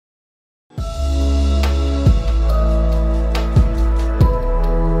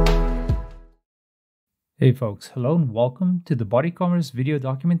Hey folks, hello and welcome to the BodyCommerce video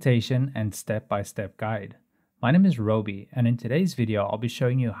documentation and step-by-step guide. My name is Roby, and in today's video I'll be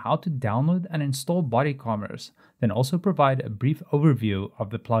showing you how to download and install BodyCommerce, then also provide a brief overview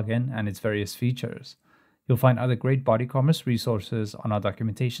of the plugin and its various features. You'll find other great BodyCommerce resources on our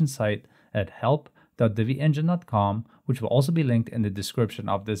documentation site at help.diviengine.com, which will also be linked in the description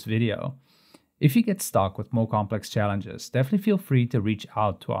of this video. If you get stuck with more complex challenges, definitely feel free to reach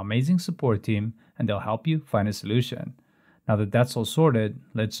out to our amazing support team and they'll help you find a solution. Now that that's all sorted,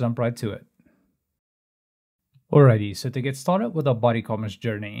 let's jump right to it. Alrighty, so to get started with our BodyCommerce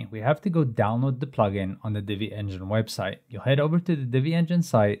journey, we have to go download the plugin on the Divi Engine website. You'll head over to the Divi Engine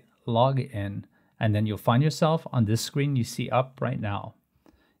site, log in, and then you'll find yourself on this screen you see up right now.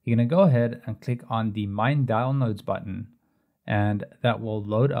 You're going to go ahead and click on the Mine Downloads button, and that will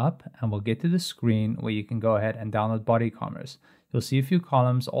load up and we'll get to the screen where you can go ahead and download BodyCommerce. You'll see a few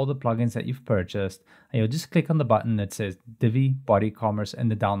columns, all the plugins that you've purchased, and you'll just click on the button that says Divi BodyCommerce in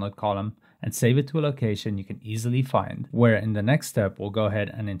the download column and save it to a location you can easily find, where in the next step we'll go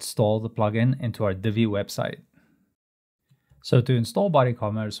ahead and install the plugin into our Divi website. So to install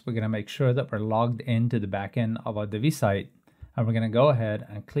BodyCommerce, we're going to make sure that we're logged into the backend of our Divi site, and we're going to go ahead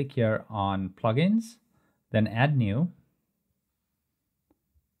and click here on Plugins, then Add New.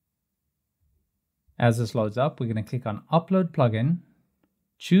 As this loads up, we're going to click on Upload Plugin,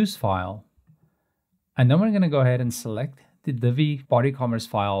 choose File, and then we're going to go ahead and select the Divi BodyCommerce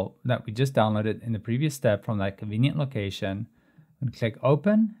file that we just downloaded in the previous step from that convenient location, and click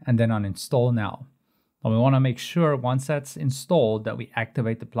Open, and then on Install Now. And we want to make sure once that's installed that we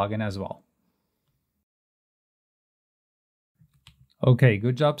activate the plugin as well. Okay,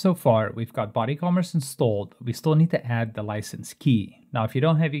 good job so far. We've got BodyCommerce installed. We still need to add the license key. Now, if you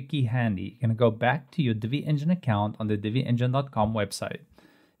don't have your key handy, you're going to go back to your Divi Engine account on the diviengine.com website.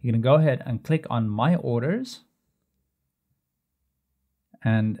 You're going to go ahead and click on My Orders.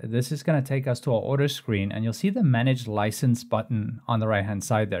 And this is going to take us to our order screen, and you'll see the Manage License button on the right-hand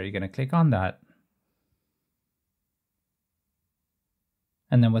side there. You're going to click on that.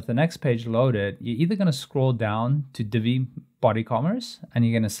 And then with the next page loaded, you're either going to scroll down to Divi BodyCommerce and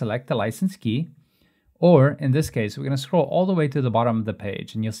you're going to select the license key, or in this case, we're going to scroll all the way to the bottom of the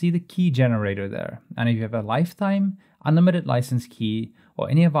page and you'll see the key generator there. And if you have a lifetime unlimited license key or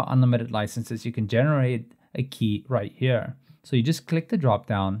any of our unlimited licenses, you can generate a key right here. So you just click the drop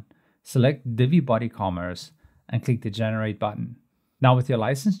down, select Divi BodyCommerce and click the generate button. Now with your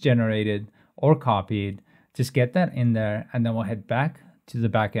license generated or copied, just get that in there and then we'll head back to the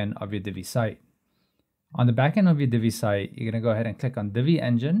back end of your Divi site. On the back end of your Divi site, you're going to go ahead and click on Divi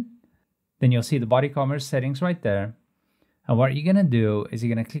Engine. Then you'll see the BodyCommerce settings right there. And what you're going to do is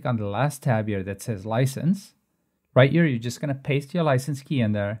you're going to click on the last tab here that says License. Right here, you're just going to paste your license key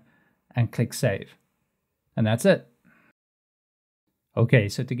in there and click Save. And that's it. Okay,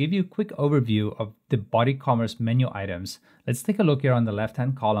 so to give you a quick overview of the BodyCommerce menu items, let's take a look here on the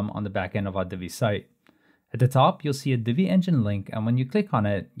left-hand column on the back end of our Divi site. At the top, you'll see a Divi Engine link, and when you click on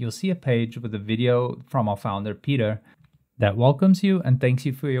it, you'll see a page with a video from our founder, Peter, that welcomes you and thanks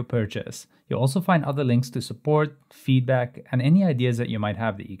you for your purchase. You'll also find other links to support, feedback, and any ideas that you might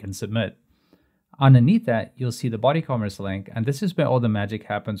have that you can submit. Underneath that, you'll see the BodyCommerce link, and this is where all the magic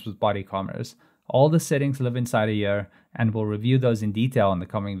happens with BodyCommerce. All the settings live inside of here, and we'll review those in detail in the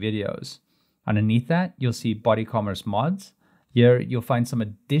coming videos. Underneath that, you'll see BodyCommerce mods. Here, you'll find some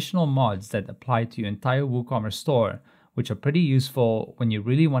additional mods that apply to your entire WooCommerce store, which are pretty useful when you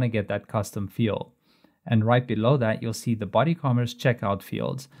really want to get that custom feel. And right below that, you'll see the BodyCommerce checkout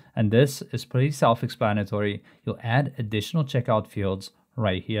fields. And this is pretty self-explanatory. You'll add additional checkout fields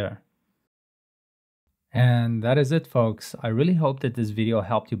right here. And that is it, folks. I really hope that this video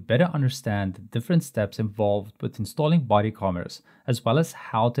helped you better understand the different steps involved with installing BodyCommerce, as well as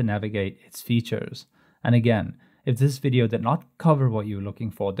how to navigate its features. And again, if this video did not cover what you're looking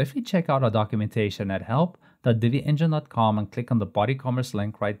for, definitely check out our documentation at help.diviengine.com and click on the BodyCommerce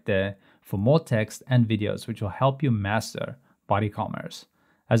link right there for more text and videos which will help you master BodyCommerce.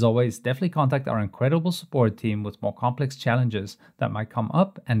 As always, definitely contact our incredible support team with more complex challenges that might come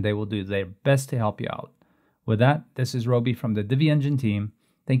up, and they will do their best to help you out. With that, this is Roby from the Divi Engine team.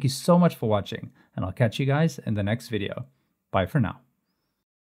 Thank you so much for watching, and I'll catch you guys in the next video. Bye for now.